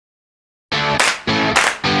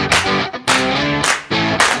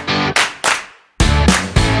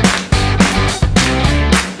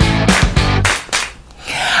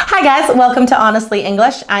guys, welcome to Honestly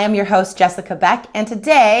English. I am your host, Jessica Beck, and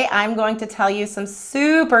today I'm going to tell you some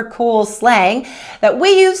super cool slang that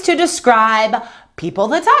we use to describe people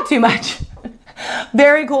that talk too much.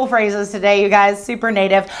 Very cool phrases today, you guys, super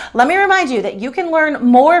native. Let me remind you that you can learn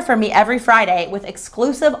more from me every Friday with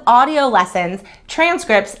exclusive audio lessons,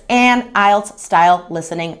 transcripts, and IELTS style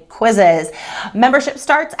listening quizzes. Membership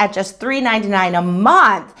starts at just $3.99 a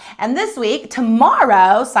month. And this week,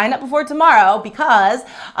 tomorrow, sign up before tomorrow because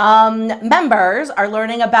members are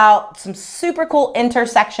learning about some super cool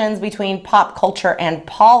intersections between pop culture and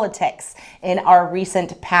politics in our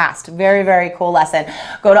recent past. Very, very cool lesson.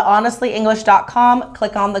 Go to honestlyenglish.com,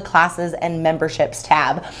 click on the classes and memberships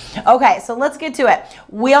tab. Okay, so let's get to it.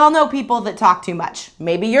 We all know people that talk too much.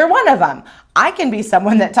 Maybe you're one of them. I can be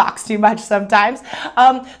someone that talks too much sometimes.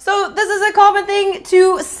 So this is a common thing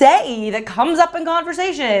to say that comes up in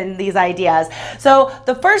conversation, these ideas. So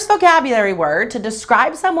the first vocabulary word to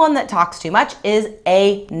describe someone that talks too much is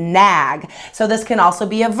a nag. So this can also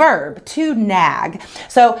be a verb, to nag.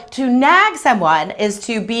 So to nag someone is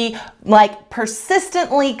to be like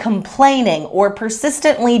persistently complaining or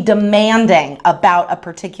persistently demanding about a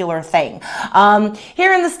particular thing.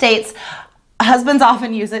 Here in the States, husbands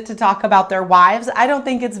often use it to talk about their wives. I don't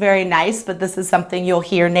think it's very nice, but this is something you'll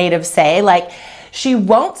hear natives say, like, she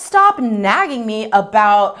won't stop nagging me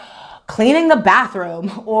about cleaning the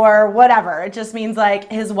bathroom or whatever. It just means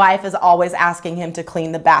like his wife is always asking him to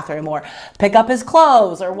clean the bathroom or pick up his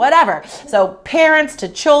clothes or whatever. So parents to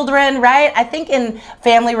children, right? I think in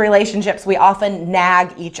family relationships, we often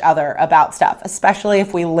nag each other about stuff, especially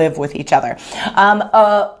if we live with each other.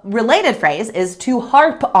 A related phrase is to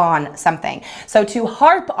harp on something. So to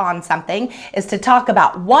harp on something is to talk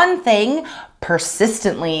about one thing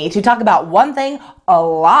persistently, to talk about one thing a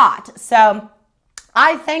lot. So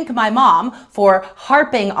I thank my mom for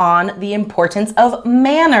harping on the importance of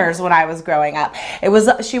manners when I was growing up.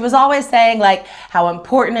 She was always saying like how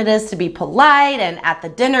important it is to be polite, and at the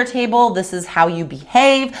dinner table, this is how you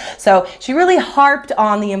behave. So she really harped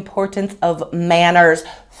on the importance of manners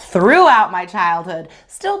throughout my childhood.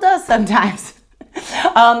 Still does sometimes.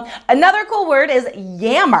 Another cool word is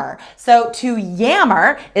yammer. So to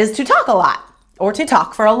yammer is to talk a lot, or to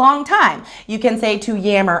talk for a long time. You can say to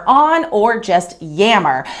yammer on or just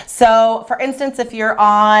yammer. So for instance, if you're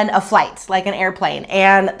on a flight, like an airplane,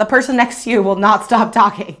 and the person next to you will not stop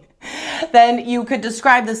talking, then you could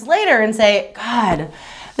describe this later and say, God,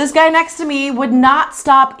 this guy next to me would not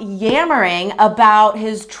stop yammering about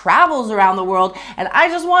his travels around the world, and I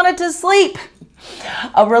just wanted to sleep.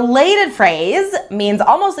 A related phrase means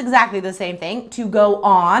almost exactly the same thing, to go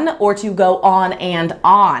on or to go on and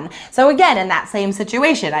on. So again, in that same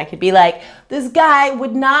situation, I could be like, this guy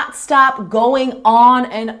would not stop going on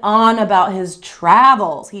and on about his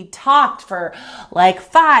travels. He talked for like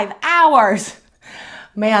 5 hours.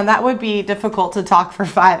 Man, that would be difficult to talk for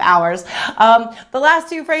 5 hours. The last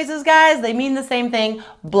two phrases, guys, they mean the same thing,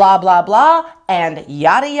 blah, blah, blah, and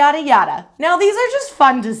yada, yada, yada. Now, these are just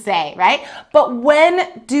fun to say, right? But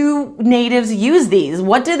when do natives use these?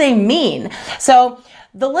 What do they mean? So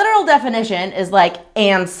the literal definition is like,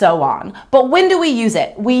 and so on. But when do we use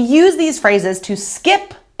it? We use these phrases to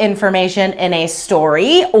skip information in a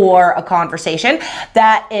story or a conversation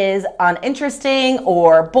that is uninteresting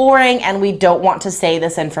or boring, and we don't want to say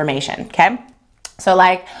this information, okay? So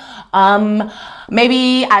like,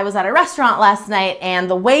 maybe I was at a restaurant last night and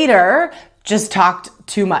the waiter just talked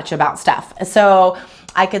too much about stuff. So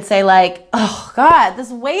I could say like, oh God, this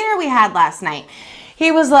waiter we had last night,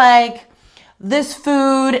 he was like, this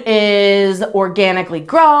food is organically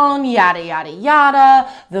grown, yada, yada,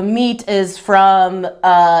 yada. The meat is from 2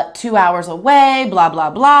 hours away, blah,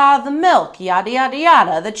 blah, blah. The milk, yada, yada,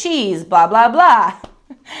 yada. The cheese, blah, blah, blah.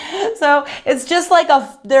 So it's just like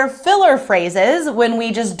they're filler phrases when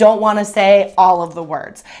we just don't want to say all of the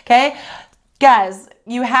words, okay? Guys,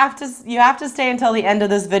 you have to stay until the end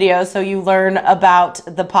of this video so you learn about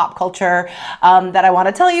the pop culture that I want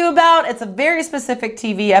to tell you about. It's a very specific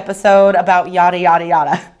TV episode about yada, yada,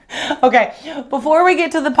 yada. Okay, before we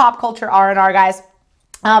get to the pop culture R&R, guys,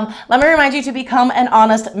 let me remind you to become an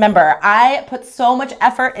honest member. I put so much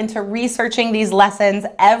effort into researching these lessons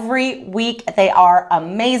every week. They are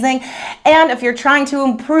amazing. And if you're trying to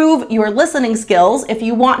improve your listening skills, if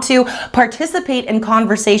you want to participate in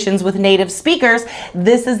conversations with native speakers,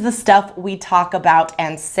 this is the stuff we talk about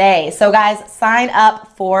and say. So guys, sign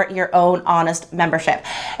up for your own honest membership.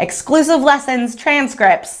 Exclusive lessons,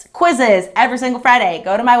 transcripts, quizzes every single Friday.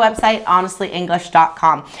 Go to my website,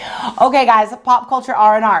 honestlyenglish.com. Okay guys, pop culture R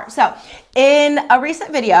R&R. So in a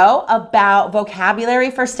recent video about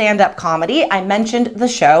vocabulary for stand-up comedy, I mentioned the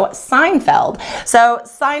show Seinfeld. So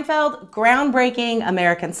Seinfeld, groundbreaking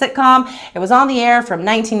American sitcom. It was on the air from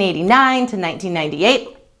 1989 to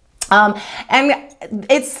 1998. And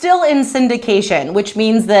it's still in syndication, which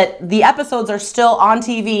means that the episodes are still on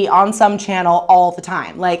TV on some channel all the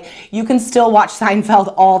time. Like, you can still watch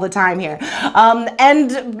Seinfeld all the time here.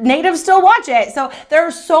 And natives still watch it. So there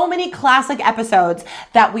are so many classic episodes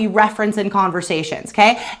that we reference in conversations,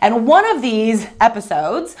 okay? And one of these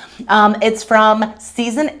episodes, it's from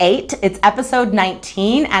season 8. It's episode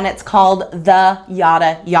 19, and it's called The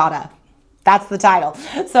Yada Yada. That's the title.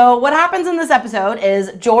 So what happens in this episode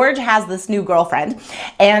is George has this new girlfriend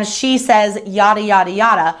and she says yada, yada,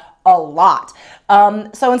 yada a lot.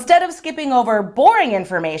 So instead of skipping over boring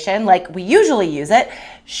information like we usually use it,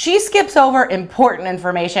 she skips over important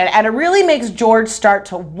information, and it really makes George start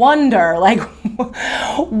to wonder, like,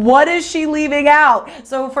 what is she leaving out?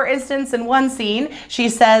 So for instance, in one scene, she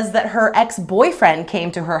says that her ex-boyfriend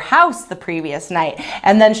came to her house the previous night,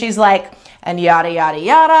 and then she's like, and yada, yada,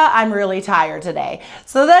 yada, I'm really tired today.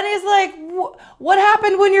 So then he's like, what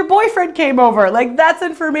happened when your boyfriend came over? Like, that's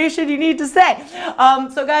information you need to say.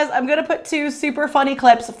 So guys, I'm gonna put 2 super funny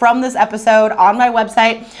clips from this episode on my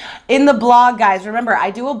website. In the blog, guys, remember, I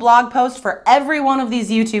do a blog post for every one of these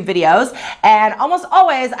YouTube videos, and almost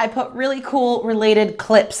always I put really cool related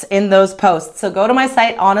clips in those posts. So go to my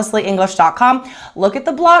site, honestly-english.com, look at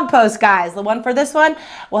the blog post, guys. The one for this one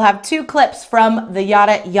will have 2 clips from the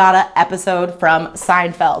yada yada episode from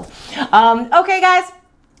Seinfeld. Okay, guys.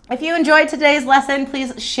 If you enjoyed today's lesson,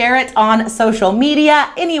 please share it on social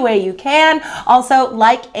media any way you can. Also,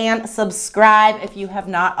 like and subscribe if you have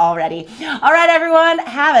not already. All right, everyone,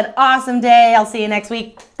 have an awesome day. I'll see you next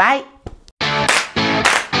week. Bye.